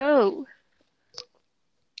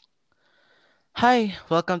Hi,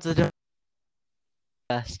 welcome to the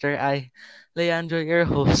Master. Leandro, your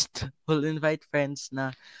host, will invite friends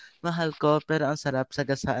na mahal ko pero ang sarap sa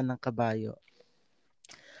gasaan ng kabayo.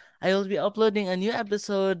 I will be uploading a new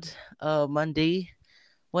episode Monday,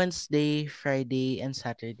 Wednesday, Friday, and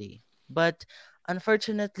Saturday. But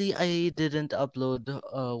unfortunately, I didn't upload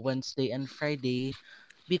Wednesday and Friday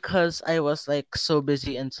because I was like so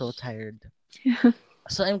busy and so tired.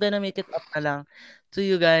 So I'm gonna make it up na lang to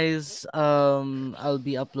you guys. I'll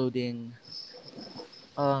be uploading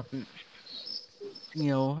um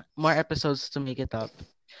more episodes to make it up.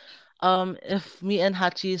 If me and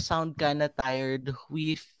Hachi sound kind of tired,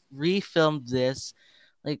 we refilmed this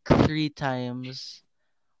like 3 times.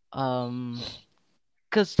 Um,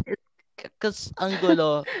 cause cause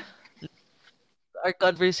Angulo, our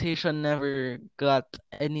conversation never got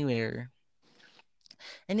anywhere.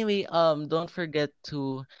 Anyway, don't forget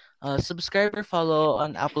to subscribe or follow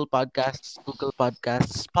on Apple Podcasts, Google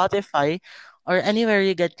Podcasts, Spotify, or anywhere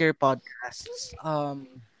you get your podcasts.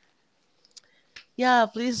 Yeah,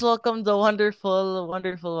 please welcome the wonderful,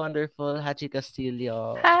 wonderful, wonderful Hachi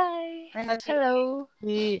Castillo. Hi. Hi, Hachi. Hello.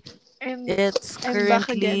 We- I'm It's I'm back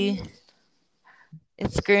again. currently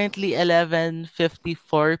it's currently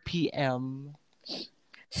 11:54 p.m.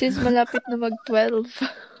 Since malapit na mag-12.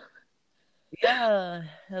 Yeah,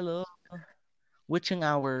 hello. Witching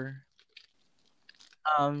hour.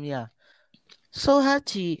 Yeah. So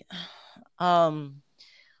Hachi, um,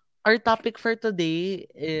 our topic for today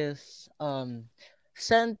is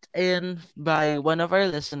sent in by one of our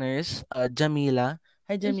listeners, Jamila.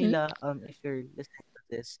 Hi, Mhm. Jamila. If you're listening to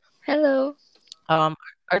this, Hello. Um,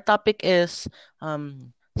 our topic is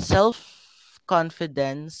self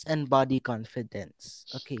confidence and body confidence.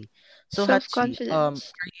 Okay, so Hachi,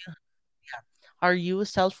 Self-confidence. are you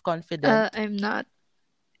self confident? I'm not.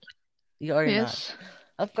 You are not. Yes.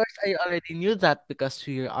 Of course, I already knew that because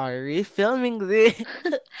we are refilming this.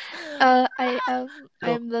 So,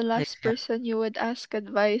 I'm the yeah, last yeah. person you would ask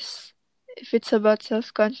advice if it's about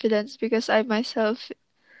self-confidence because I myself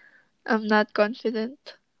am not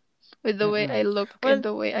confident with the way I Mm-mm. look and Well,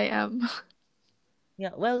 the way I am.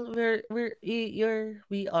 yeah. Well,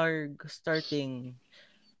 we are starting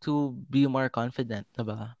to be more confident,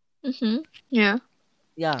 diba? Mhm. Yeah.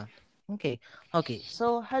 Yeah. Okay. Okay.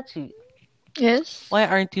 So Hachi, Yes. why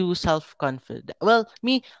aren't you self-confident? Well,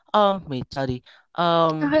 me, wait, sorry.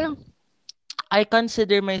 Okay lang. I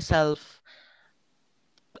consider myself,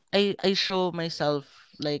 I show myself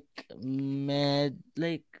like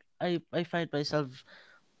like I find myself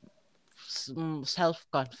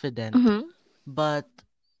self-confident, Mhm. but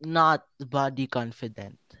not body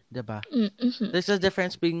confident, diba? Mhm. There's a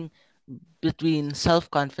difference between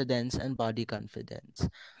self-confidence and body confidence.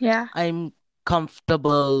 Yeah. I'm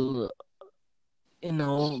comfortable, you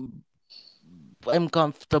know, I'm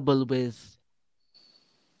comfortable with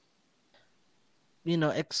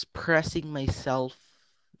expressing myself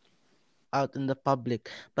out in the public,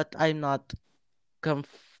 but I'm not With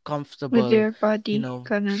comfortable, your body,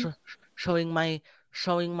 ganun. showing my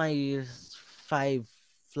 5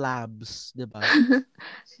 flabs, diba?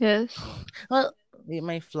 Yes. Well,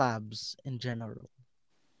 my flabs in general.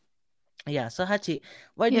 Yeah, so Hachi,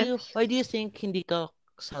 Yes. why do you think hindi ka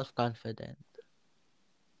self-confident?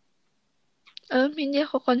 Hindi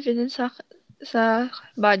ako confident sa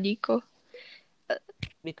body ko.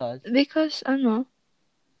 Because Because,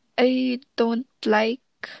 I don't like,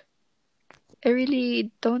 I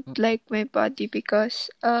really don't mm, like my body because,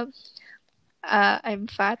 I'm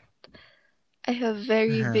fat. I have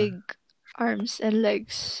very uh-huh, big arms and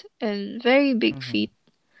legs and very big mm-hmm, feet.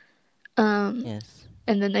 Um, yes,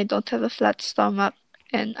 and then I don't have a flat stomach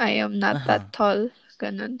and I am not uh-huh, that tall.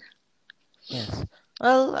 Ganun. yes.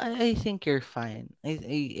 Well, I think you're fine. Fine.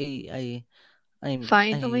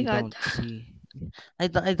 Oh my I god. don't see I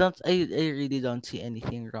really don't see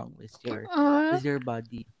anything wrong Uh, with your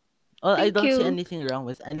body. Well, I thank don't see you. anything wrong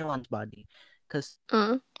with anyone's body cuz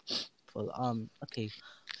Uh, okay.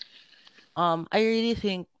 I really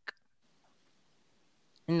think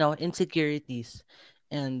insecurities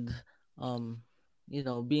and um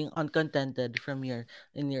being uncontented from your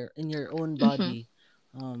own mhm. body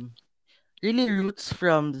um really roots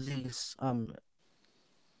from these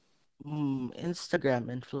Instagram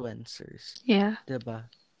influencers, Yeah. 'di ba?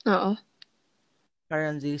 Oo.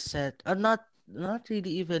 Parang they said, not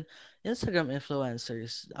really even Instagram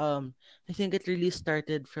influencers. I think it really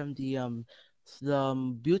started from the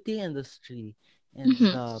beauty industry and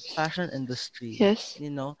Mhm. the fashion industry. Yes.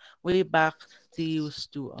 Way back they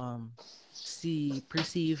used to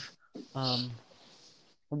perceive um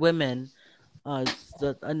women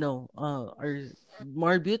that are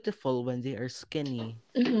more beautiful when they are skinny,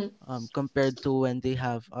 Mm-hmm. compared to when they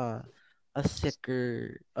have a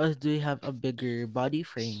thicker, or they have a bigger body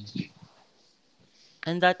frame.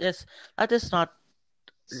 And that is not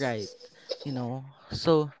right, you know.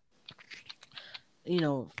 So,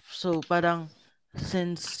 parang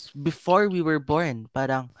since before we were born,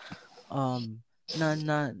 parang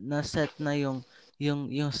na set na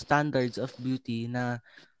yung standards of beauty, na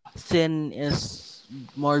thin is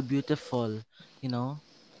more beautiful, you know.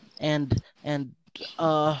 And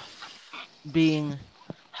being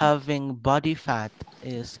having body fat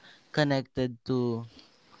is connected to,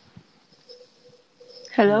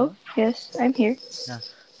 Hello? hello. Yes, I'm here. Yeah.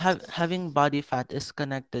 Having body fat is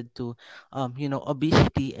connected to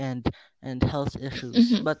obesity and health issues,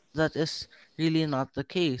 Mm-hmm. but that is really not the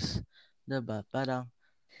case, 'di ba? Parang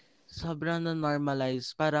sobrang na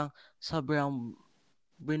normalize, parang sobrang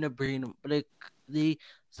brain, like, the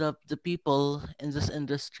the people in these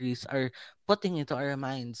industries are putting into our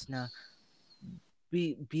minds na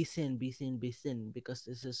be thin, be thin, be thin, because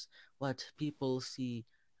this is what people see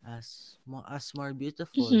as more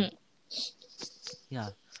beautiful. Mm-hmm. Yeah.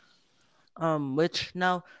 Which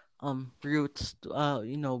now roots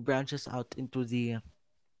branches out into the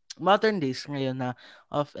modern days ngayon na,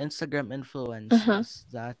 of Instagram Uh-huh. influencers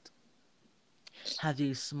that have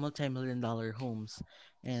these multi-million dollar homes,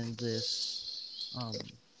 and um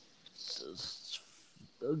s-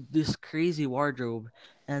 this crazy wardrobe,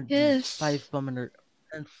 and these Yes. five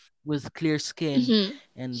with clear skin, Mm-hmm.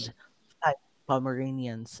 and five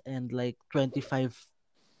Pomeranians, and like 25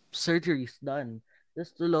 surgeries done,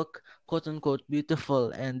 just to look quote unquote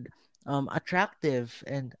beautiful and attractive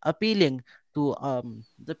and appealing to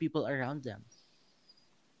the people around them.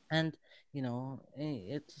 And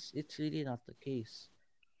it's really not the case.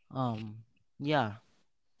 Yeah.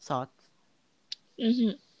 Thoughts?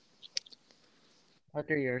 Mm-hmm. What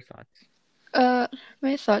are your thoughts? Uh,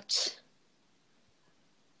 my thoughts.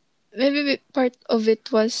 Maybe part of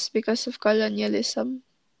it was because of colonialism.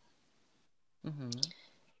 Mm-hmm.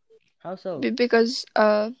 How so? Because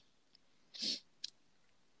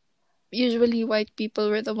usually white people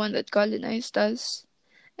were the one that colonized us,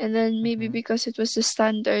 and then maybe Mm-hmm. because it was the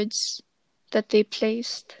standards that they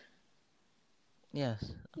placed,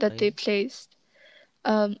 Yes. that they Okay. placed.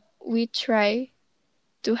 We try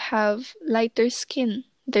to have lighter skin.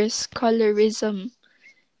 There's colorism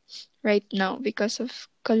right now because of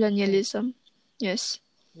Yes. colonialism. Yes.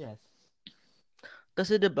 Yes.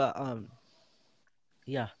 Kasi 'di ba,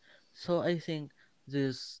 yeah. So I think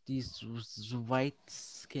these white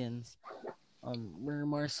skins were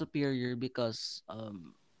more superior because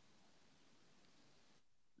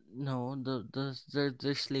no,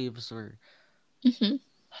 their slaves were Mm-hmm.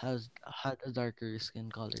 has had a darker skin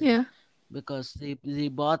color, Yeah. because they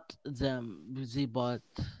bought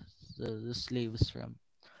the slaves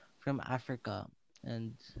from Africa,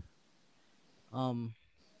 and um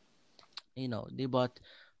they bought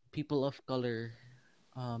people of color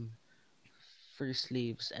um for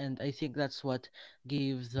slaves, and I think that's what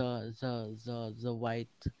gave the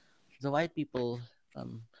white people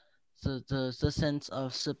um the sense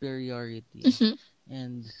of superiority. Mm-hmm.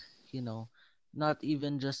 And you know not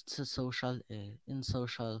even just in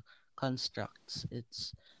social constructs,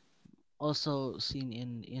 it's also seen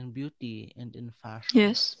in beauty and in fashion,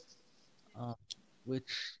 Yes. uh,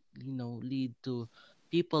 which lead to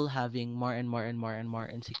people having more and more and more and more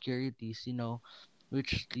insecurities,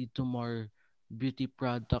 which lead to more beauty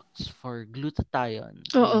products for glutathione,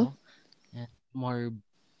 Uh-oh. and more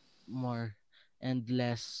and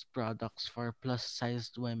less products for plus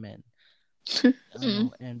sized women,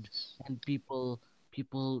 Mm. and people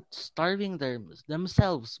starving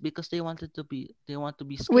themselves because they want to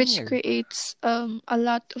be Which skinnier. creates a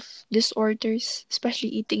lot of disorders, especially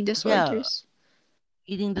eating Yeah, disorders.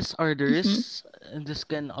 eating Mm-hmm. disorders, and this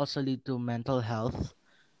can also lead to mental health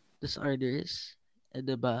disorders,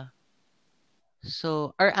 'di ba?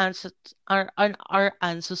 So our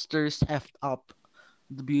ancestors effed up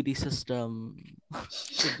the beauty system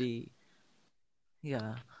today.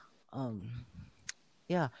 Yeah. Um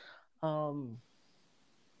yeah. Um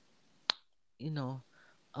you know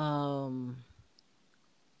um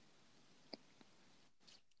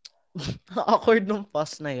awkward nung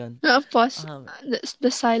pause na yun. Pause. Um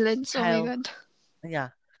The silence. Oh my how god. yeah,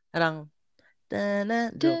 parang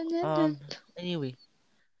joke. Dun, dun, dun. Anyway,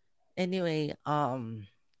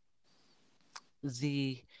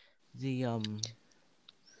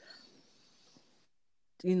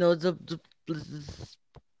 the the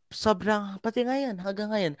sobrang, pati ngayon,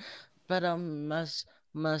 hanggang ngayon, parang mas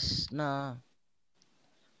na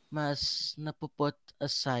mas napuput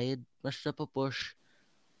aside, mas napupush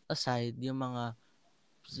aside yung mga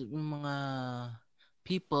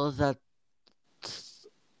people that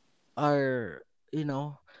are, you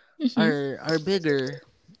know, Mhm. are bigger,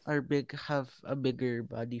 are big, have a bigger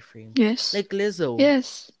body frame. Yes. Like Lizzo,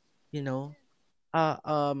 Yes. you know, uh,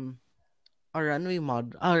 um, a runway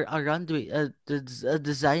mod, or a runway, a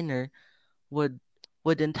designer would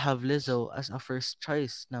wouldn't have Lizzo as a first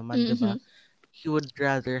choice naman, 'di ba? Mhm. He would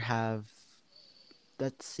rather have,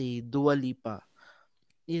 let's say, Dua Lipa,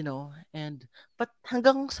 and but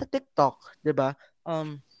hanggang sa TikTok, 'di ba?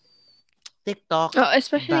 Um, TikTok Oh,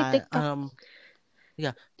 especially ban TikTok.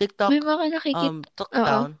 yeah, May TikTok mga nakikita. took Oo.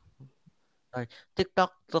 down sorry,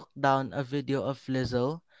 TikTok took down a video of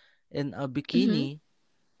Lizzo in a Mhm. bikini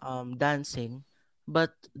dancing,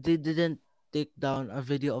 but they didn't take down a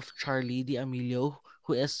video of Charlie D'Amelio,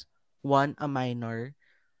 who is a minor,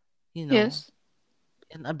 you know, Yes.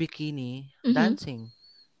 in a bikini Mhm. dancing.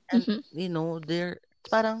 And Mhm. they're it's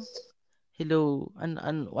parang hello,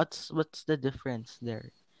 and what's the difference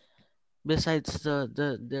there? Besides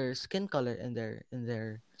their skin color and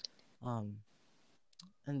um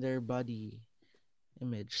their body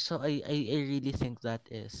image. So I really think that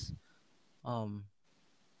is um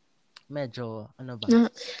medyo ano ba?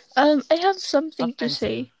 Uh, I have something to Offensive.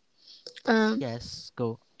 say. Um, Yes,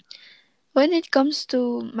 go. when it comes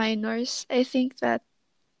to minors, I think that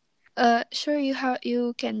sure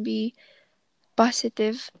you can be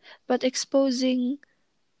positive, but exposing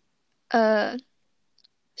uh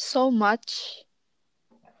so much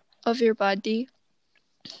of your body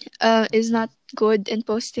is Mm-mm, not good, and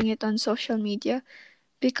posting it on social media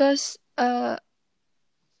because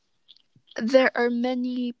there are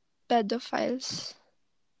many pedophiles.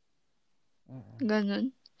 mm-mm.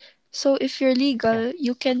 Ganun. So if you're Yeah, legal,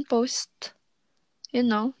 you can post,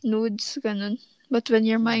 nudes, ganun. But when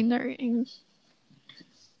you're yeah, minor,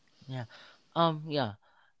 yeah. Yeah.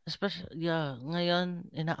 Especially, yeah, ngayon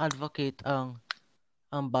ina-advocate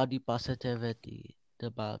ang body positivity, 'di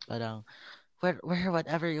ba? Parang wear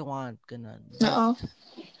whatever you want, ganun. But oo.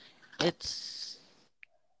 it's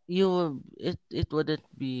it wouldn't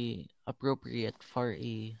be appropriate for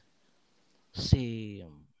a, say,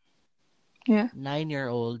 Yeah.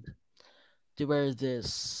 9-year-old to wear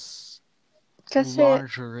this Kasi,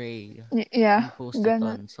 lingerie yeah, and post it ganun.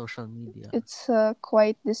 on social media. It's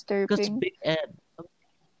quite Because disturbing. Big Ed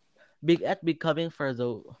Big Ed becoming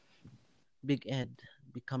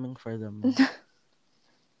for them.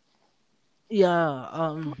 Yeah,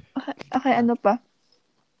 Okay, okay, yeah. ano pa?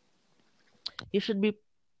 You should be,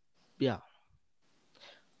 yeah.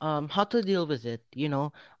 How to deal with it,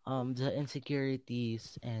 the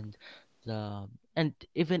insecurities and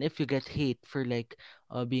even if you get hate for like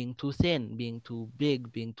being too thin, being too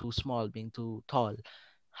big, being too small, being too tall,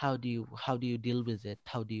 how do you deal with it?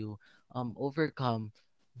 How do you overcome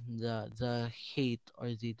the hate or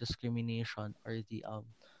the discrimination or the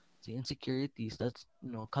insecurities that's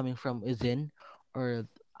coming from within or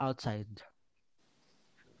outside?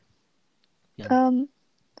 Yeah. Um,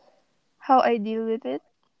 how I deal with it?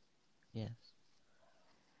 Yes.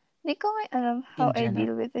 Hindi ko nga alam how In I general.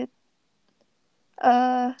 deal with it.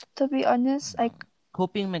 To be honest,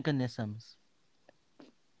 Coping mechanisms,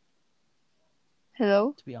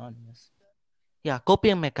 hello? to be honest. Yeah,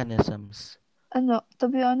 coping mechanisms. To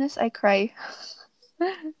be honest, I cry.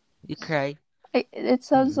 You cry. It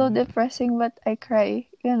sounds so Mm-mm. depressing, but I cry.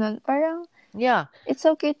 Ganun. Parang, Yeah, it's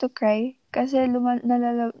okay to cry. Kasi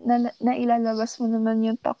nailalabas mo naman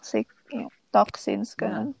yung toxins,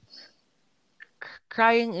 yeah. ganun.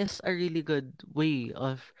 Crying is a really good way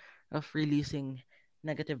of releasing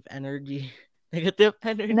negative energy. Negative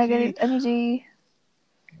Negative energy. energy.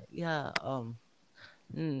 Yeah,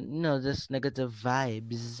 just negative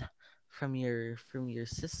vibes from your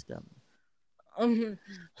system. Um,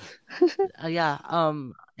 yeah,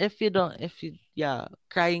 if you yeah,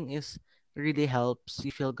 crying is really helps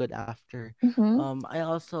you feel good after. Mm-hmm.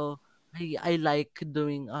 I like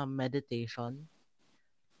doing meditation.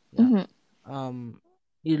 Yeah. Mm-hmm. Um,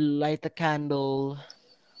 you light a candle,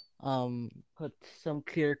 put some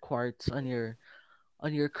clear quartz on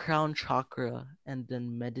your crown chakra and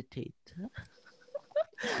then meditate.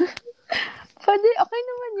 Pwede, okay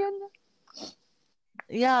naman yun.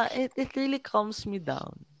 Yeah, it really calms me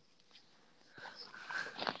down.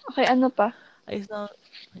 Okay, ano pa? I thought,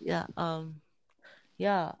 yeah,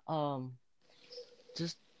 yeah,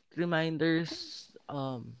 just reminders.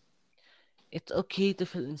 It's okay to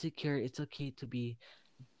feel insecure. It's okay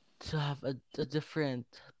to have a different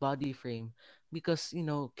body frame because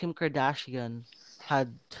Kim Kardashian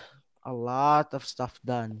had a lot of stuff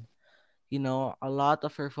done. A lot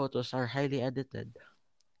of her photos are highly edited.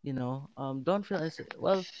 Don't feel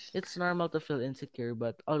well. It's normal to feel insecure,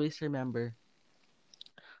 but always remember,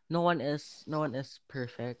 no one is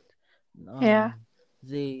perfect. Yeah. Um,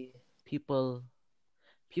 they people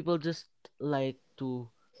people just like to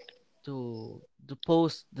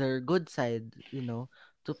post their good side,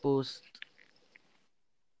 to post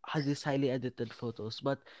these highly edited photos,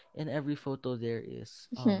 but in every photo there is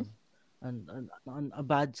Mhm. a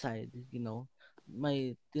bad side.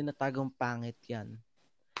 May tinatagong pangit yan.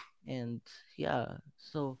 And yeah,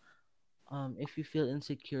 so if you feel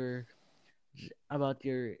insecure about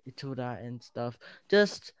your itsura and stuff,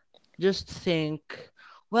 just think,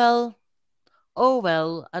 well, oh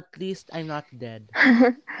well, at least I'm not dead.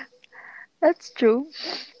 That's true.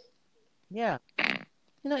 Yeah,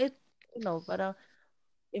 it parang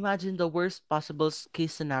imagine the worst possible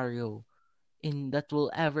case scenario in that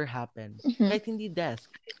will ever happen. Mhm. Kahit hindi death,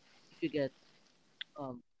 if you get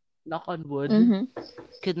um knock on wood, Mhm.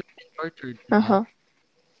 kidnapped and tortured, diba? Uh-huh.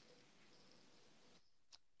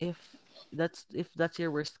 If if that's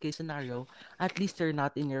your worst case scenario, at least you're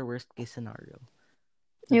not in your worst case scenario,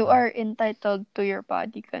 You diba? are entitled to your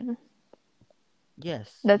body, ganun.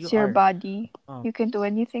 Yes, you That's your are. body. Um, You can do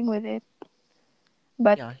anything with it,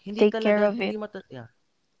 but yeah, hindi take care talaga, of hindi it. mo yeah,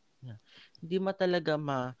 yeah. Hindi mo talaga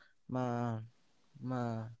ma ma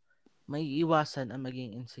maiiwasan ang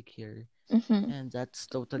maging insecure, Mhm. and that's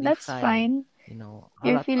totally That's fine. fine. A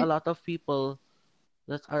You lot a feel lot of people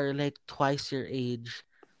that are like twice your age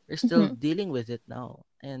are still mhm. dealing with it now,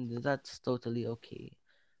 and that's totally okay.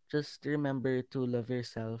 Just remember to love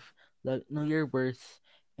yourself, know your worth,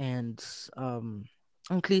 and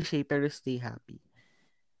ang cliche pero stay happy,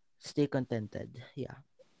 stay contented. Yeah,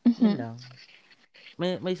 yun Mhm. lang.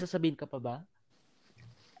 May sasabihin ka pa ba?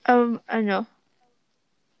 Ano,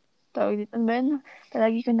 tawag dito, ano ba yun?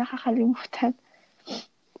 Palagi ko nakakalimutan.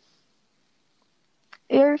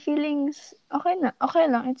 Your feelings, okay na, okay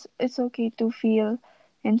lang. It's okay to feel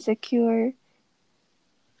insecure.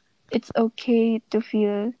 It's okay to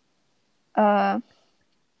feel uh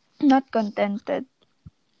not contented.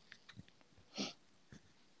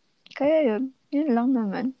 Kaya yun lang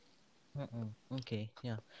naman. Mm-mm. Okay,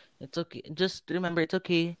 yeah, it's okay. Just remember, it's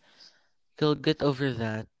okay. You'll get over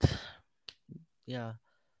that. Yeah.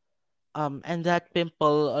 And that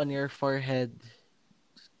pimple on your forehead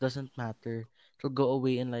doesn't matter. It'll go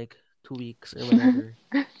away in like 2 weeks or whatever.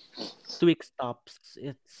 2 weeks tops.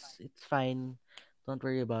 It's fine. Don't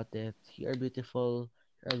worry about it. You are beautiful.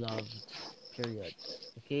 You're loved. Period.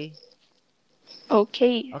 Okay?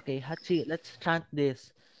 Okay. Okay, Hachi, let's chant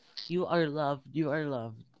this. You are loved. You are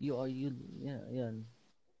loved. Yeah, yun.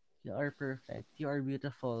 You are perfect. You are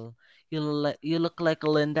beautiful. You look like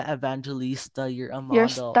Linda Evangelista. You're a You're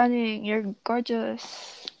model. stunning. You're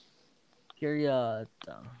gorgeous. Period.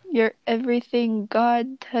 You're everything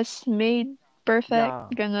God has made perfect.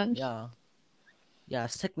 Yeah. Ganon. Yeah. Yeah,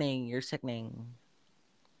 sickening. You're sickening.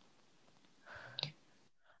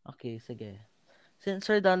 Okay, sige. Since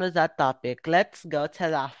we're done with that topic, let's go to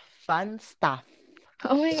the fun stuff.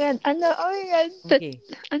 Oh my god. Ano? Oh my god. Okay.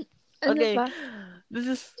 Ano Okay. ba?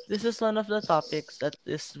 This is one of the topics that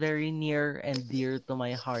is very near and dear to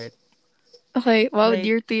my heart. Okay. Wow, Like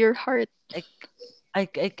dear to your heart. I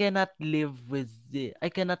I cannot live I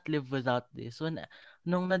cannot live without this.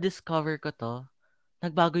 Nung na-discover ko to,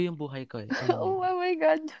 nagbago yung buhay ko eh. Alam mo. Oh, oh my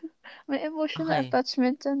god. May emotional Okay.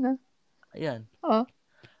 attachment dyan ah. Ayan. Oh.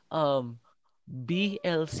 Um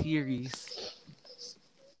BL series.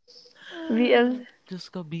 BL. Diyos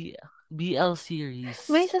ko, BL May series.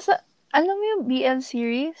 alam mo yung BL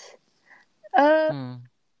series? Uh, Hmm.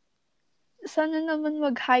 sana naman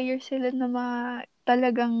mag-hire sila ng mga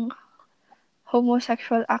talagang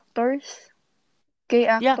homosexual actors. Gay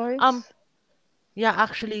Yeah, actors.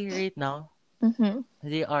 actually right now Mhm.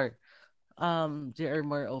 they are they are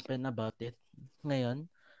more open about it ngayon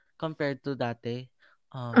compared to dati.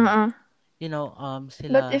 Um Uh-uh. But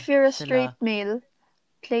sila if you're a straight sila male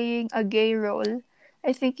playing a gay role,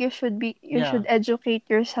 I think you yeah. should educate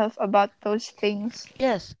yourself about those things.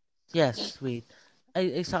 Yes. Yes, wait.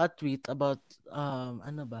 I saw a tweet about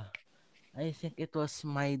ano ba? I think it was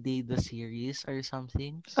My Day the series or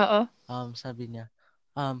something. Oo. Sabi niya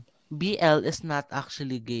BL is not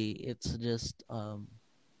actually gay. It's just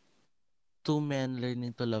two men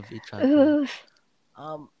learning to love each other. Ugh.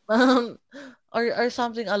 Or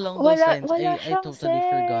something along those lines. Wala I siyang totally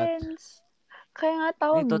forgot. sense. Kaya nga I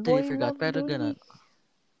tawag totally boy forgot. love Pero dun eh. ganun.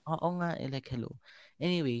 Oo nga, like hello.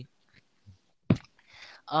 Anyway,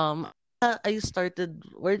 um, I started,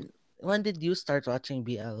 when did you start watching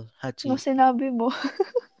BL, Nung Hachi? sinabi mo.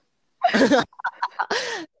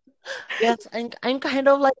 Yes, I'm kind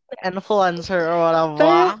of like an influencer or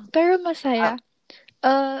Pero whatever. pero Ah, masaya.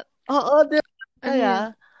 Ah, oo, 'di ba? ano Kaya, 'yan,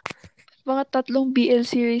 mga 3 BL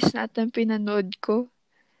series na atang pinanood ko.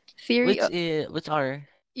 Theory o which are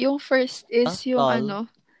yung first is yung tall, ano,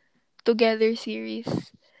 Together series.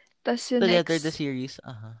 Tas yung together the next, series.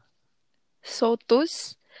 Uh-huh.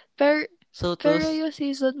 Sotus. Per So pero those yung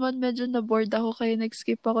season 1 medyo na-bored ako kaya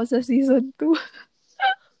nag-skip ako sa season 2.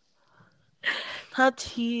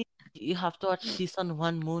 Hachi, you have to watch season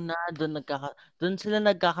 1 muna. Doon sila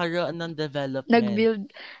nagkakaroon ng development. Nag-build.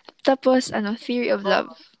 Tapos ano, Theory of Oh,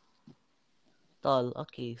 Love. tall.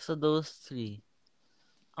 Okay, so those three.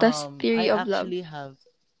 Tas I Theory of Love. actually have,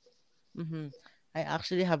 mm-hmm, I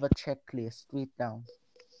actually have a checklist. Wait down.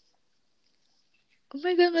 Oh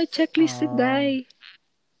my God, may checklist si Um, Dai.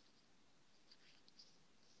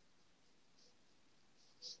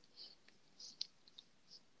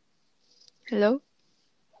 Hello?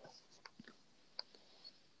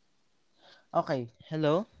 okay.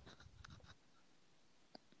 Hello?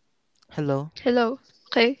 Hello? Hello?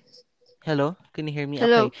 Okay? Hello? Can you hear me? Okay.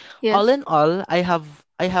 Hello? All Yes. in all, I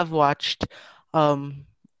have watched um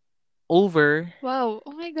over Wow.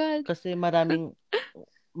 Oh my God. kasi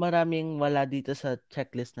maraming wala dito sa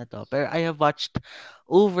checklist na 'to. Pero I have watched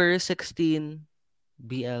over 16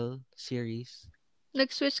 BL series.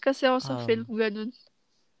 Nag-switch kasi ako sa film, Um, ganun.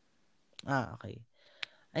 okay.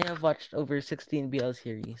 I have watched over 16 BL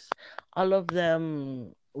series. All of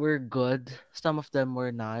them were good. Some of them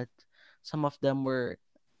were not. Some of them were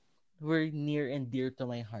near and dear to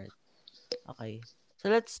my heart. Okay. So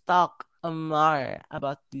let's talk more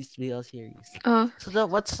about these BL series. Ah, So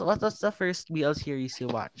what was the first BL series you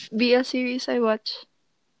watched? BL series I watch.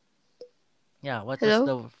 Yeah, what was Hello?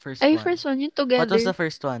 the first Ay, one? first one, yung What was the Together.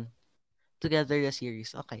 first one? Together the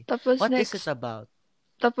series. Okay. Tapos What is it next, about?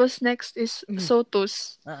 tapos next is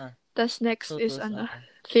Sotus. uh-uh. Tas next is Photos, ano, uh-uh.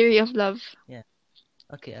 Theory of Love. Yeah.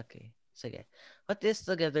 Okay, okay. Sige. What is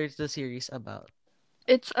Together the series about?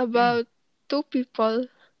 It's about two people.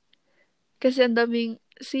 Kasi ang daming,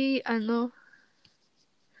 si ano,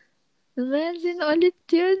 ano ba yan? Sino ulit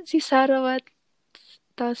yun? Si Sarawat,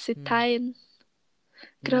 tas si Hmm. Tyne.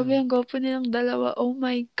 Grabe, Hmm. ang gwapo nilang dalawa. Oh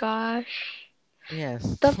my gosh.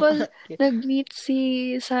 Yes. Tapos, Okay. nag-meet si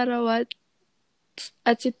Sarawat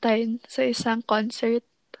at si Tyne sa isang concert.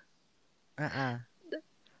 Uh-uh.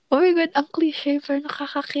 Oh my God, ang cliche pero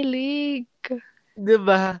nakakakilig. 'Di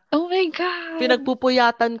ba? Oh my God!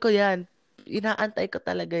 Pinagpupuyatan ko 'yan. Inaantay ko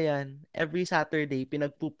talaga 'yan. Every Saturday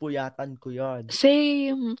pinagpupuyatan ko 'yon.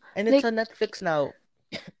 Same. And it's Like, on Netflix now.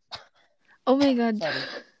 oh my God. Sorry.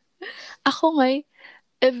 Ako ngay,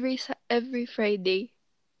 every Friday,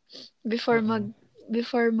 before Mm. mag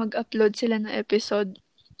before mag-upload sila ng episode,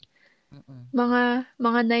 Mm. mga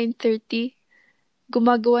 9:30,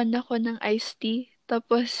 gumagawa na ako ng iced tea.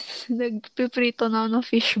 Tapos, nagpiprito na ako ng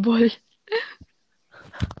fishball.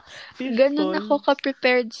 Ganun ako Fishball.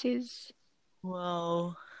 ka-prepared, sis.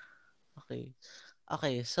 Wow. Okay.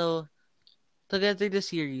 Okay, so Together the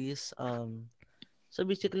series, so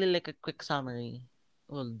basically like a quick summary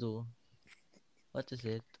we'll do. What is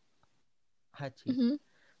it? Hachi. Mhm.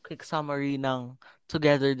 Quick summary ng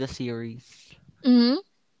Together the series. Mhm.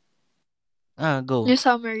 Go. Yung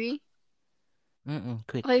summary.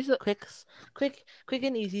 Quick. Okay, so Quick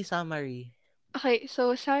and easy summary.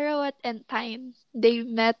 Sarawat and Tyne, they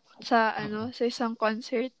met sa Mm-mm. ano, sa isang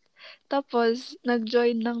concert. Tapos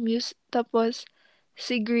nag-join ng tapos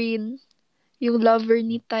si Green, yung lover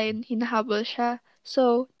ni Tyne, hinahabol siya.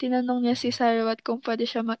 So, tinanong niya si Mm-mm. Sarawat kung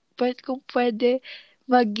kung pwede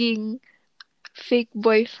maging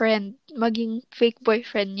maging fake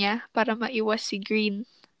boyfriend niya para maiwas si Green.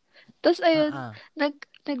 Tapos ayun, Ah.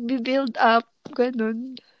 nagbi-build up,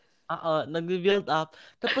 ganun. Oo, nagbi-build up.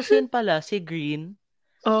 Tapos yun pala, si Green,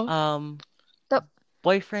 Oh, um, tap,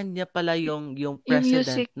 boyfriend niya pala yung yung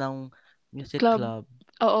president music ng music club. club.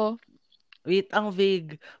 Oo. Wait, ang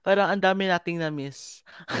vague. Parang ang dami nating na-miss.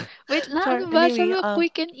 Wait na, Sorry. ano ba? Anyway, Sabi mo,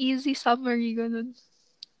 quick and easy summary, ganun.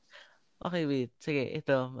 okay, wait. Sige,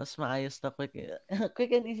 ito. Mas maayos na quick.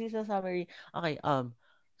 Quick and easy sa summary. Okay,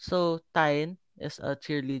 so Tyne is a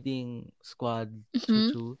cheerleading squad,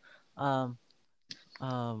 Mhm. Chuchu.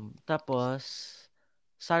 Um, tapos,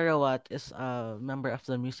 Sarawat is a member of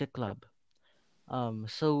the music club.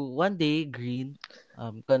 So one day, Green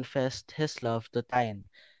confessed his love to Tyne.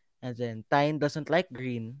 And then Tyne doesn't like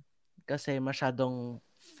Green kasi masyadong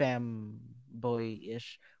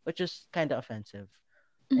femboy-ish, which is kind of offensive.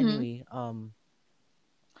 Mhm. Anyway,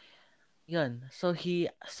 yun. So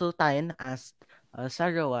Tyne asked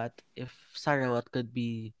Sarawat if Sarawat could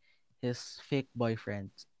be his fake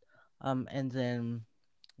boyfriend. And then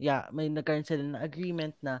yeah, may nagkaroon sila ng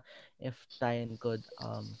agreement na if Tayan could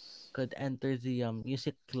enter the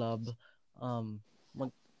music club, um mag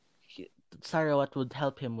Sarawat would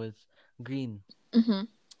help him with Green. Mhm.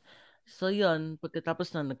 So yun,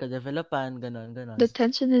 pagkatapos na nagka-developan, ganon, ganon. The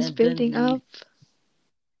tension is And then building up.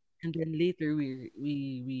 later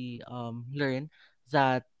we learn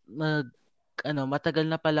that matagal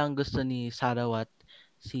na palang gusto ni Sarawat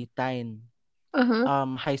si Tyne Uh-huh.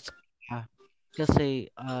 high school pa. Kasi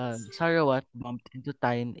Sarawat bumped into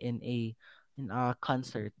Tyne in a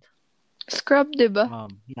concert. Scrub, 'di ba?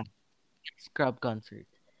 Yeah, scrub concert.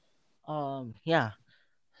 Yeah.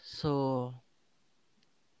 So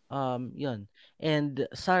yun. And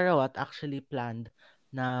Sarawat actually planned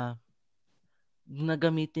na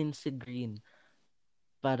gamitin si Green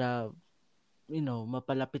para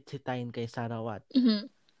mapalapit si Tyne kay Sarawat. Mhm.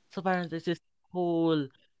 So parang this is whole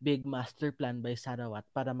big master plan by Sarawat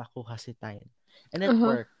para makuha si Tyne. And it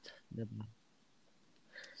Uh-huh. worked, diba?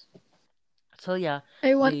 So yeah,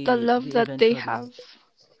 I want the they love that they eventually have.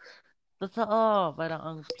 totoo, parang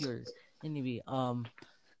ang pure. Anyway,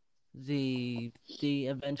 they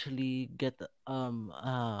eventually get a Mhm.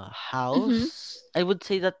 house. I would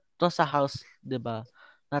say that was a house, 'di ba?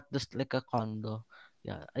 Not just like a condo.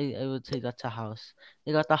 Yeah, I would say that's a house.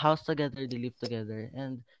 They got a house together, they lived together,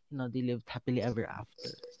 and they lived happily ever after.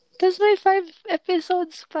 That's my 5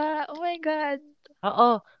 episodes pa. Oh my God.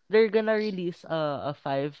 Oo, they're gonna release a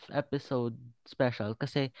 5 episode special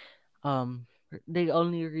kasi they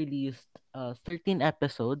only released 13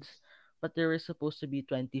 episodes, but there were supposed to be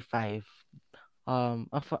 25.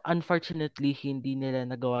 Unfortunately, hindi nila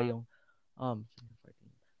nagawa yung 14,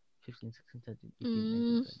 15, 16, 17, 18, 19,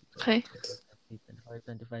 Mm, 20, okay. 21, 22, 23, 24,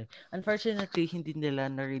 25. Unfortunately, hindi nila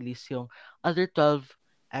na-release yung other 12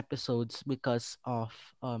 episodes because of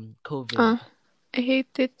COVID. I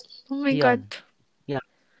hate it. Oh my God. Yan. Yeah.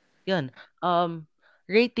 Yan.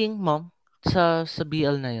 Rating mo sa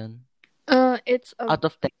BL na yun It's a out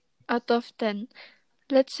of 10. out of 10.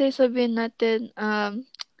 Let's say sabihin natin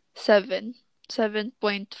 7.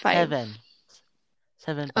 7.5. 7.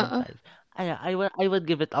 7.5. Uh-uh. I would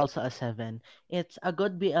give it also a 7. It's a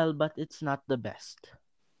good BL but it's not the best.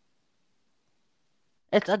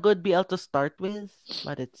 It's a good BL to start with,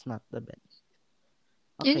 but it's not the best.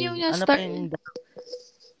 Yun yung Okay, ano pa na-start. yung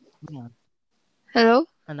yeah. Hello?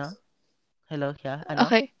 Ano? Hello, yeah, ano?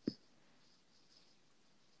 Okay.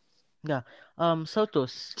 Yeah.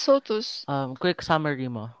 Sotus. Sotus. Quick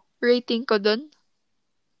summary mo. Rating ko dun.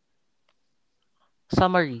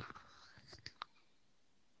 Summary.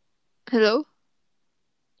 Hello?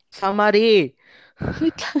 Summary.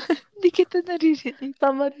 Wait lang. Hindi kita naririnig.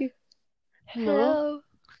 Summary. Hello?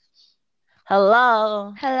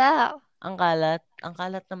 Hello? Hello. Hello? Ang kalat. Ang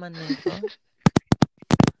kalat naman nito.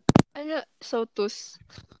 Ano? Sotus.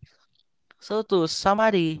 Sotus,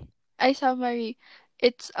 summary. Ay, summary.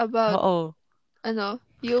 It's about, Oo.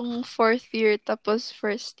 yung fourth year tapos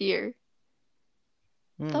first year.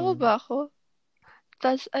 Tama Mm. ba ako?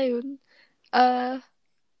 Tas, ayun. Ah,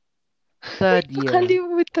 Third year.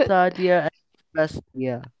 nakalimutan. Third year and first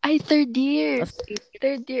year. Ay, third year. As,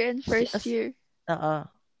 Third year and first as, year.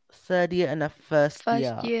 third year and a first First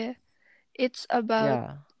year. year. It's about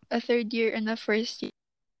Yeah. a third year and a first year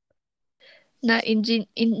na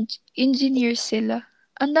engineers sila.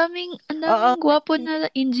 Ang Oo. daming gwapo na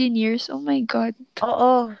engineers. Oh my God.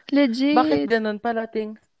 Oo. Bakit Legit. ganun?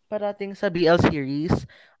 Parating sa BL series,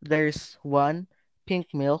 there's 1,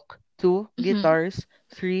 pink milk, 2, Mhm. guitars,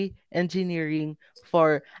 3, engineering,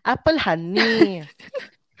 4, apple honey.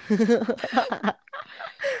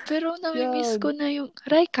 Pero namimiss ko Yan. na yung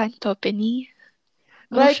Raikan Topeni.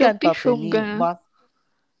 No Raikan Shopee Topeni. ga.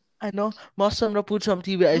 Masam na po som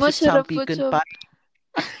TV ay sit Masarap po sampikan siya. pa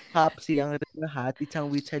hap siyang hati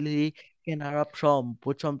chang wichali kinarap som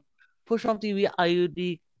po som TV ayu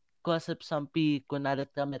di gossip sampi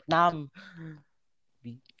kunarat kamet nam.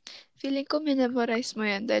 Feeling ko minemorize mo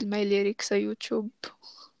yan dahil may lyrics sa YouTube.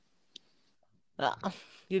 Ah,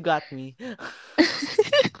 you got me.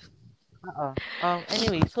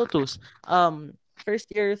 Anyway, so tos. First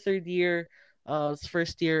year, third year,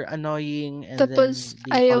 first year annoying, and Tapos then they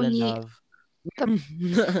fall ayaw in ni love. tap,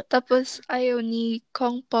 tapos ayaw ni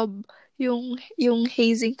Kong Pub yung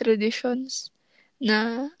hazing traditions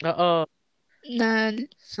na Oo. na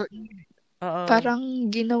So, oo. parang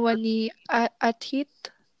ginawa ni Athit.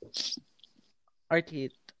 Art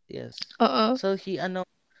hit, yes. Oo. So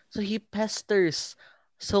he pesters.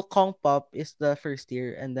 So Kong Pop is the first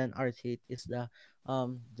year, and then Art hit is the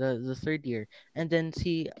third year, and then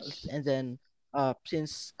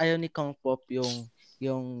since ayaw ni Kong Pop yung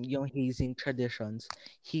hazing traditions,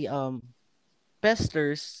 he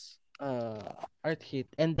pesters Art Hit,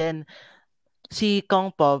 and then si Kong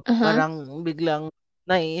Pop Uh-huh. parang biglang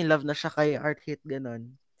nai-inlove na siya kay Art Hit,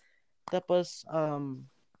 gano'n. Tapos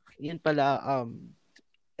yun pala,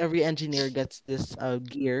 every engineer gets this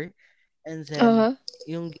gear, and then Uh-huh.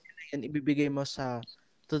 yung gear na yun ibibigay mo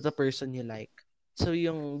to the person you like. So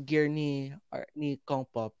yung gear ni Kong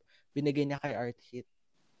Pop binigay niya kay Art Hit.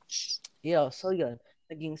 Yeah, so yun.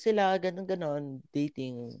 Naging sila, ganun ganon,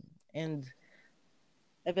 dating, and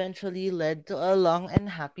eventually led to a long and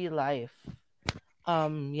happy life.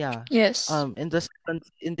 Yeah. Yes. In this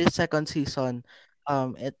second season,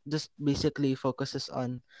 it just basically focuses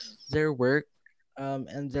on their work,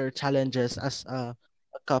 and their challenges as a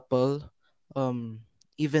couple.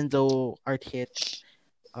 Even though Art Hit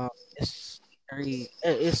is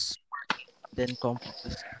is then Compop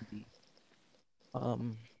is study.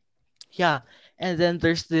 Um, yeah, and then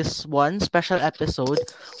there's this one special episode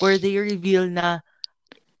where they reveal na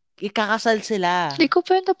ikakasal sila. Di ko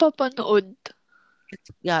pa yun napapanood.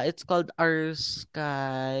 Yeah, it's called Our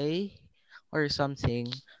Sky or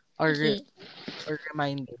something, Mhm. or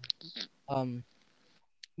Reminder. Um,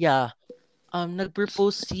 yeah.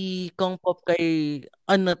 Nag-propose si Kongpop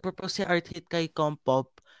nag-propose si Arthit kay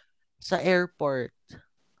Kongpop sa airport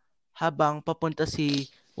habang papunta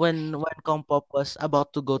when Kongpop was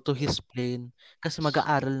about to go to his plane kasi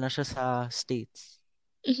mag-aaral na siya sa States.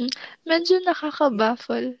 Mhm. Medyo Yeah.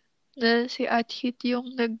 nakaka-baffle na si Athit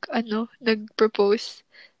yung nag-propose.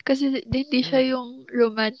 Kasi hindi siya Mm, yung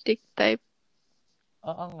romantic type.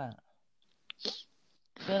 oo nga.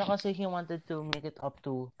 Pero kasi he wanted to make it up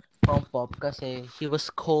to Kongpop kasi he was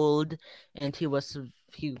cold, and he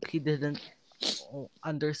didn't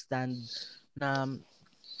understand na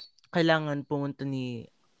kailangan pumunta ni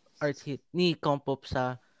Kongpop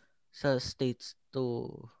sa States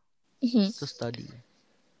Mhm. to study.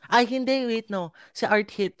 Ay, hindi, wait, no. Si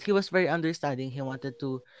Art Hit, he was very understanding. He wanted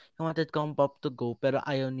Kongpop to go, pero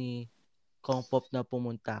ayaw ni Kongpop na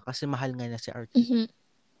pumunta kasi mahal nga niya si Art Hit. Mhm.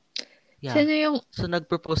 Yeah. Sino yung So,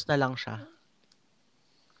 nag-propose na lang siya.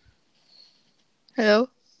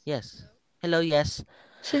 hello? Yes. Hello, yes.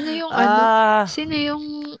 Sino yung Ah, sino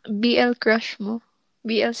yung BL crush mo?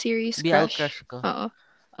 BL series BL crush? crush ko. Oo.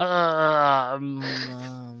 Ang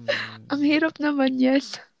Um, hirap naman yan.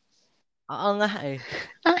 Oo nga eh.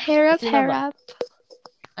 Ang Sino ba? harap-harap.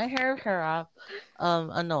 I heard her up.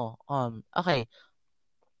 Okay.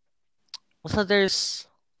 So there's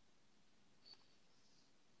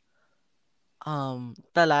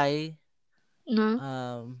Talay, No?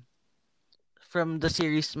 um from the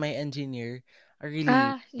series My Engineer, a Ah, really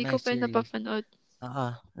hindi ko nice pa series. napapanood.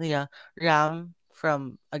 Yeah. Ram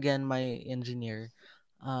from again My Engineer.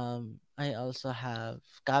 I also have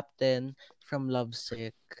Captain from Mhm.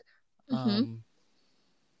 Um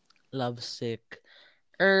Lovesick.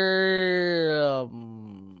 Er,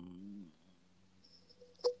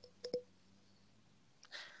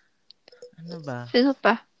 ano ba? Sino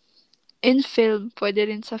pa? In film. Pwede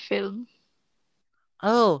rin sa film.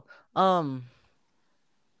 Oh,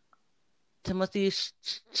 Timothy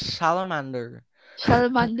Salamander.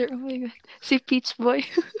 Salamander. Oh my God. Si Peach Boy.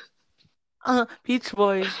 Peach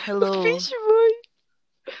Boy. Hello. Peach Boy.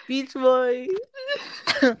 Peach Boy.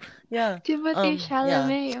 Yeah. Timothy Yeah.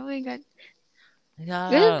 Chalamet. Oh my God.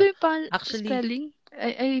 Ganun ba Yeah. yung Actually, spelling?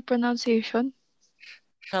 Ay, pronunciation?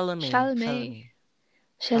 Chalamet. Chalamet.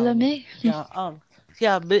 Chalamet. Chalamet. Chalamet. Yeah.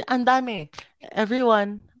 Yeah, but ang dami.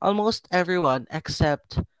 Almost everyone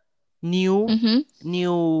except new, Mhm.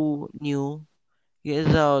 new,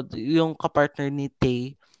 yung kapartner ni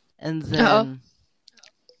Tay. And Oo.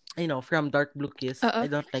 then, from Dark Blue Kiss, Oo. I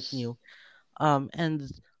don't like new. And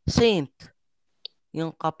Saint,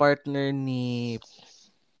 yung kapartner ni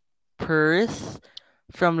Perth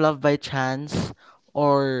from Love by Chance,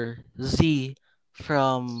 or Z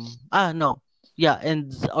from no. Yeah,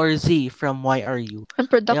 or Z from Why Are You? Ang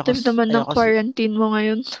productive naman ng Ayoko quarantine mo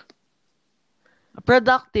ngayon.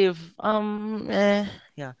 productive.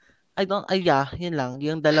 Yeah. Yeah, yun lang.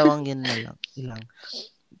 Yung dalawang yun na lang. Yun lang.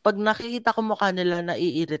 Pag nakikita ko mukha nila,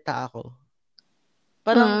 naiirita ako.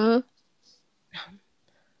 Parang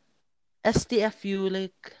Ah, STFU,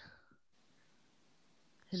 like,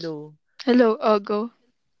 hello. hello, Ogo.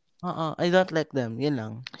 I don't like them. Yun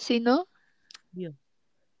lang. Sino? Yun.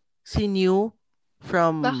 Si New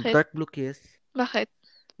from Bakit? Dark Blue Kiss. Bakit?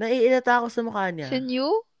 Naiirita ako sa mukha Si niya. New?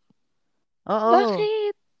 Oo.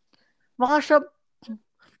 Bakit? Mukha siya,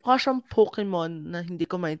 mukha siyang Pokemon na hindi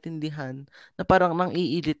ko maintindihan. Na parang nang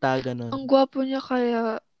iirita, ganun. Ang gwapo niya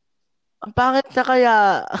kaya. Ang pangit na kaya.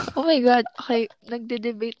 Oh my God. Okay,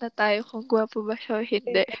 nagde-debate na tayo kung gwapo ba siya o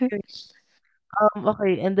hindi.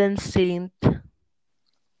 Okay, and then Saint.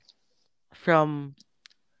 from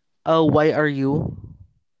Why Are You?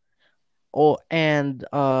 Oh, and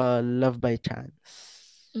Love by Chance.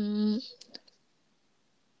 Hmm,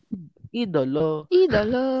 Idolo.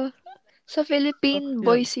 idolo. Sa Oh, Philippine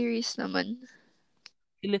boy yan. series naman.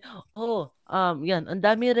 Oh, yan. Ang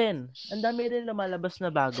dami rin. Ang dami rin lumalabas na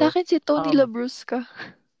bago. Sa'kin si Tony Um, Labrusca.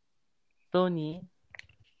 Tony.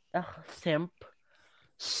 Simp.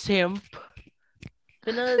 Simp.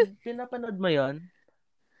 Pinapanood mo yon?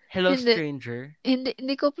 Hello, Hindi, Stranger.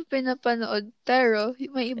 hindi ko pa pinapanood, pero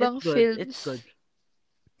may It's ibang good. It's films. good.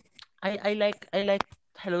 I like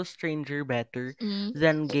Hello Stranger better Hmm,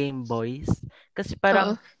 than Game Boys. Kasi oo.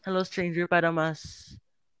 parang Hello Stranger parang mas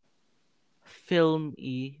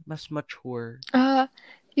film-y, mas mature. Ah,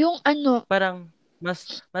 yung ano, Parang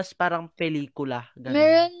mas parang pelikula, ganun.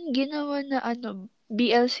 meron ginawa na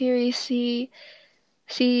BL series si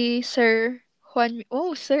Sir Juan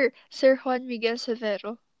Miguel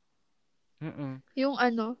Severo. Mm. Yung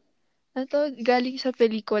galing sa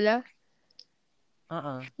pelikula.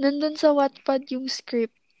 Oo. Nandun sa Wattpad yung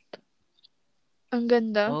script. Ang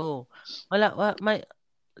ganda. Oh. My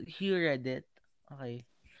you read it. Okay.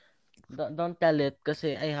 Don't tell it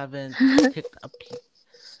kasi I haven't picked up yet.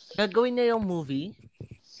 Gagawin niya yung movie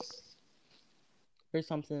or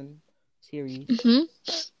something series. Mhm.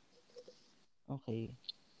 Okay.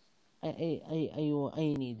 I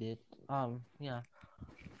need it. Yeah.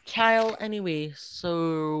 Child anyway,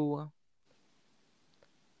 so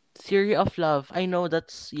Theory of Love. I know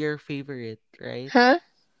that's your favorite, right? Huh?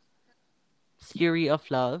 Theory of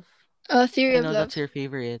Love. Theory I of know Love. that's your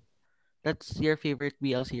favorite. That's your favorite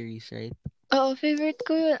BL series, right? Oo, favorite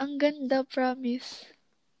ko yun. Ang ganda, promise.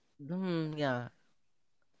 Yeah.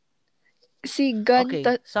 Si Gun, Okay,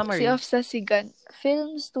 si summary. Ofsa si Gun.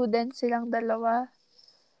 Film student silang dalawa.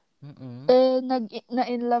 Mm-mm.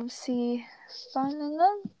 Na-in love paano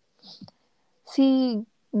nun? Si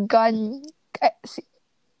Gun,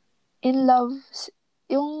 in love,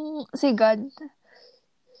 yung si Gun,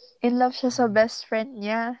 in love siya sa Mm-mm. best friend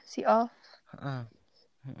niya, si Off. Uh-uh.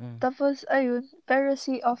 Mm-mm. Tapos, ayun, pero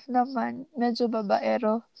si Off naman, medyo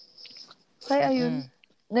babaero. Kaya ayun,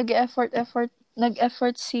 Mm-mm.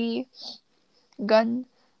 nag-effort si Gun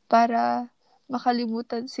para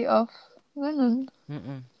makalimutan si Off. Ganun.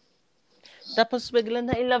 Mm-mm. Tapos biglang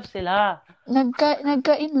na in love sila.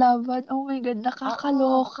 Nagka-inlaban. Oh my God, Oo.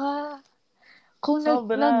 nakakaloka. Kung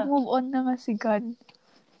Sobra. nag-move on na nga si Gun,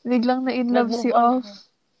 biglang na-inlove si Nag-move on Off. siya.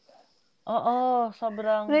 Oo,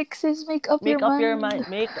 sobrang Like, sis, make up your mind.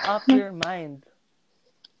 make up your mind.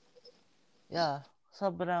 Yeah,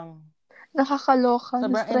 Nakakaloka.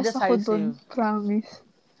 sobrang Na-stress ako dun. indecisive. Promise.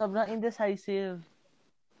 Sobrang indecisive.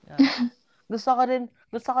 Yeah. Gusto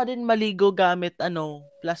ko rin maligo gamit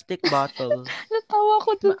plastic bottle. Natawa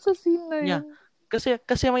ko dun Ma- sa scene na yeah. yun.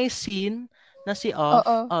 Kasi may scene na si Oo.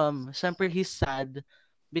 Off, syempre he's sad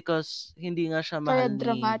because hindi nga siya Kaya mahal ni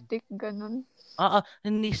dramatic, ganun.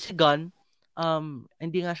 hindi si Gun,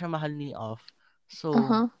 hindi nga siya mahal ni Off. So,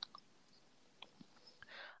 Aha.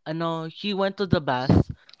 he went to the bath,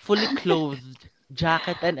 fully clothed,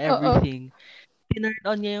 jacket and Oo. everything. Tinurn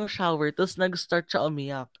on niya yung shower, tapos nag-start siya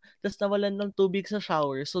umiyak. Tapos nawalan ng tubig sa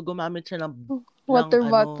shower, so gumamit siya ng Water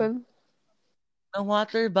bottle. ng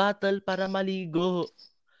water bottle para maligo.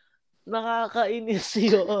 Nakakainis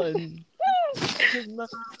yun.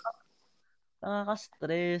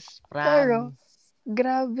 Nakaka-stress, Pero, promise.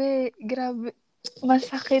 grabe.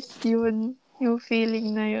 Masakit yun. Yung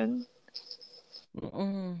feeling na yun.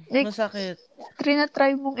 Like, Masakit.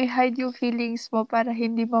 trinatry mong i-hide yung feelings mo para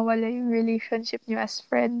hindi mawala yung relationship niyo as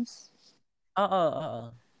friends.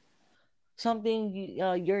 Oo. Something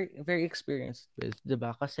you're very experienced with, 'di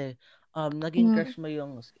ba? Kasi naging Mm. crush mo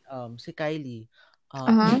yung si Kylie.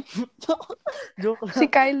 Aha. Joke Si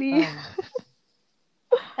lang. Kylie.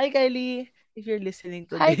 Hi Kylie, if you're listening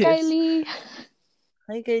to Hi, this. Kylie.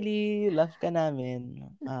 Hi Kylie, love ka namin.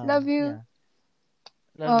 Love you. Yeah,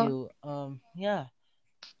 love Oh, you. Yeah.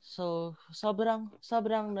 So, sobrang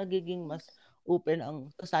nagiging mas open ang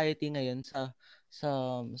society ngayon sa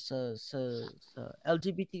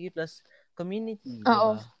LGBTQ plus community, 'di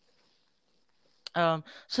oo. ba?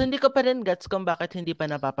 So hindi ko pa rin gets kung bakit hindi pa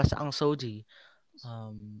napapasa ang Soji.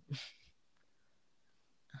 Um,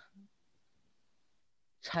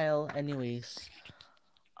 Child anyways.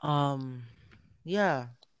 Um,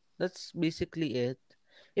 yeah. That's basically it.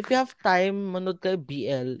 If you have time, manood kayo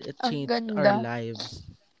BL. It Ang changed our ganda. lives.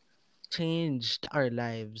 Changed our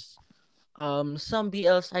lives. Some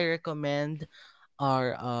BLs I recommend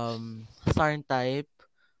are Tharn type.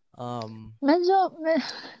 Um, Medyo,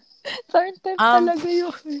 thorn type um, talaga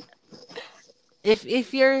yun.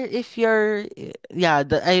 yeah,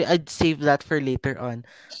 I'd save that for later on.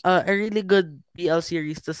 A really good BL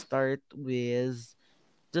series to start with,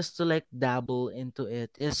 just to like dabble into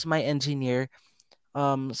it, is My Engineer.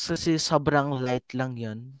 Kasi sobrang light lang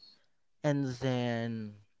yun. And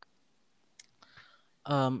then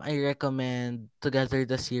I recommend Together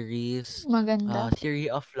the series, Maganda. Theory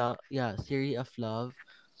of Love,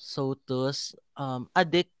 Sotus,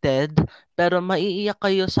 Addicted, pero maiiyak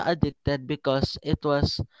kayo sa Addicted because it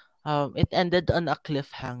ended on a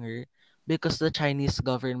cliffhanger because the Chinese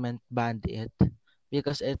government banned it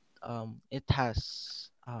because it has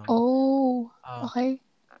Oh, uh, okay.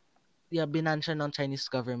 yeah, binan siya ng Chinese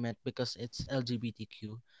government because it's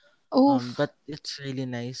LGBTQ. Oof. But it's really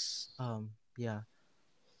nice. Yeah.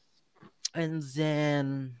 And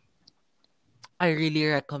then I really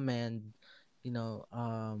recommend,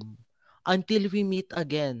 Until We Meet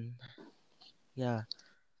Again. Yeah.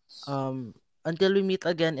 Um, Until We Meet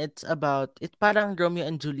Again, it's parang Romeo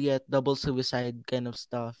and Juliet, double suicide kind of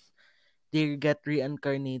stuff. They get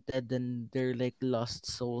reincarnated and they're like lost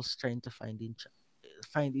souls trying to find each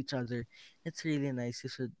other. It's really nice.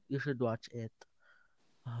 You should watch it.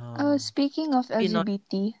 Speaking of Pinoy.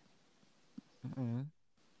 LGBT, Mm-mm,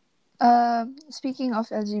 speaking of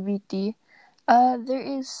LGBT, there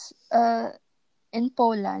is in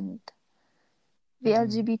Poland, the mm-mm,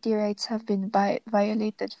 LGBT rights have been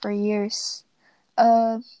violated for years.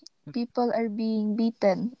 Uh, People are being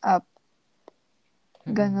beaten up.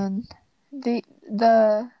 mm-mm. Ganon. The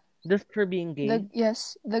Just for being gay.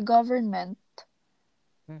 the government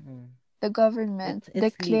Mm-mm. the government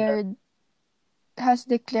It's legal. has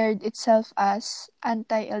declared itself as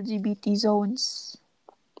anti-LGBT zones.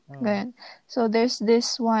 Oh. Ganyan. So there's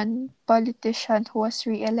this one politician who was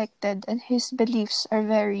re-elected and his beliefs are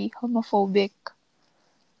very homophobic.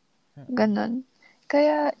 Mm-mm. Ganon.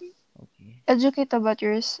 Kaya Okay. educate about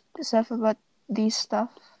yourself about these stuff.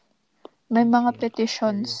 May mga Okay. Curious.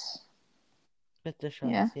 petitions. Petitions.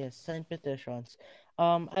 Yeah. Yes, sign petitions.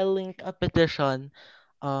 I'll link a petition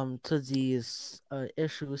to these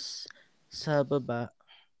issues sa baba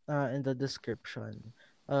in the description.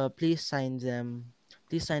 Please sign them.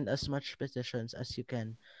 Please sign as much petitions as you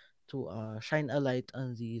can to shine a light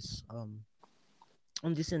on these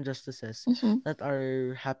injustices Mm-hmm. that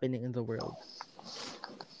are happening in the world.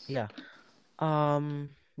 Yeah.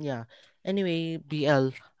 Yeah. Anyway,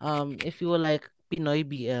 BL. If you would like Pinoy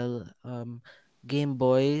BL, Game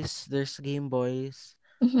Boys, there's Game Boys.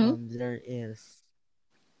 Mm-hmm. There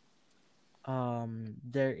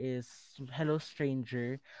is Hello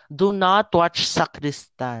Stranger. Do not watch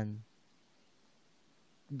Sacristan.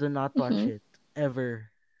 Do not watch Mm-hmm. it ever,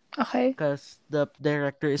 Okay. because the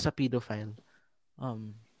director is a pedophile.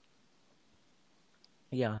 Um,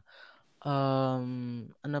 yeah.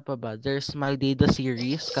 Ano pa ba? There's My Day the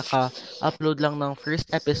series. Kaka-upload lang ng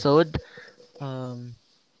first episode. Um,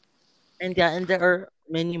 and yeah, and there are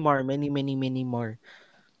many more, many, many, many more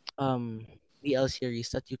um BL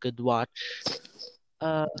series that you could watch.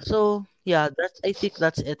 So yeah, I think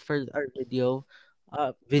that's it for our video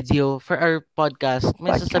for our podcast.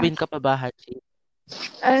 May sasabihin Podcast. ka pa ba, Hachi?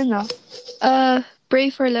 Ano?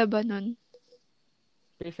 Pray for Lebanon.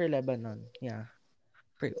 Pray for Lebanon. Yeah,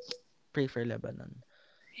 pray, pray for Lebanon.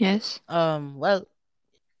 Yes. Well,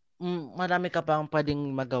 marami ka pang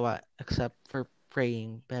pwedeng magawa except for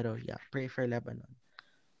praying. Pero yeah, pray for Lebanon.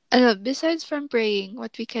 Besides from praying,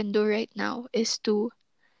 what we can do right now is to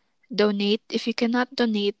donate. If you cannot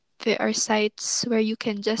donate, there are sites where you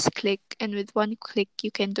can just click, and with one click,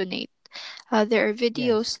 you can donate. There are Yes,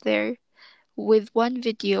 videos there. With one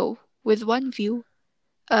view,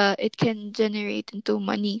 it can generate into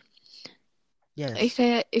money. yes,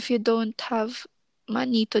 Kaya if you don't have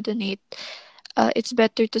money to donate, it's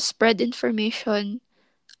better to spread information,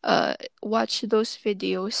 watch those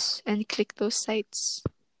videos, and click those sites.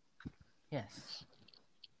 yes.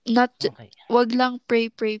 Not, Okay. wag lang pray,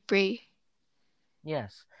 pray, pray.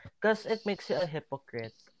 Yes, because it makes you a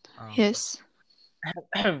hypocrite. Yes.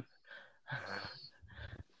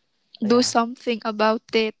 Do Yeah. something about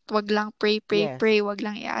it. Wag lang pray, pray, Yes. pray. Wag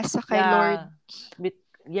lang iasa kay Lord. Yeah.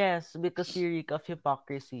 Yes, because you reek of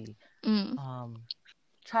hypocrisy. Mm. Um,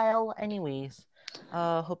 Child, anyways.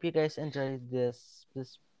 Hope you guys enjoyed this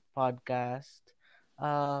podcast.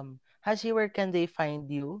 Hashi, where can they find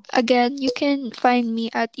you? Again, you can find me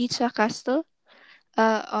at Icha Castle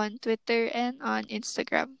on Twitter and on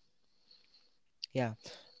Instagram. Yeah.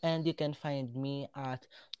 And you can find me at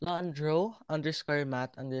Leandro underscore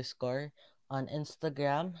Matt underscore on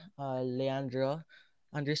Instagram, Leandro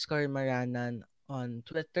underscore Maranan on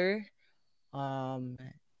Twitter. Um,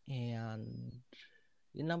 and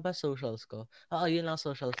Yun lang ba socials ko? Oo, yun lang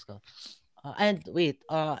socials ko. And wait,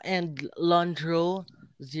 and Londro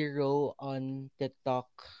Zero on TikTok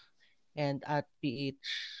and at PH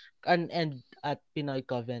and at Pinoy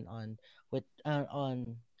Coven on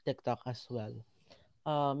TikTok as well.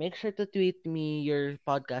 Make sure to tweet me your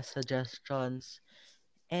podcast suggestions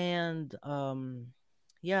and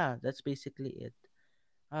yeah, that's basically it.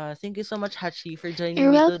 Thank you so much, Hachi, for joining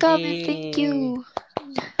You're me welcome and thank today. you.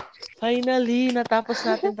 Finally, natapos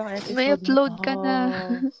natin tong May episode na to. upload ka na.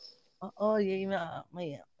 Oo, yay,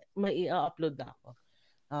 may i-upload na ako.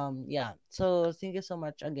 Yeah. So thank you so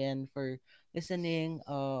much again for listening.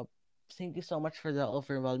 Thank you so much for the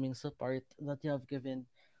overwhelming support that you have given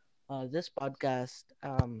this podcast.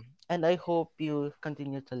 And I hope you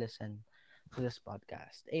continue to listen to this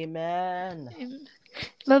podcast. Amen.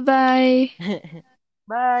 Bye-bye.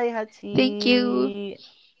 Bye, Thank you.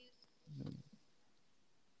 Hachi.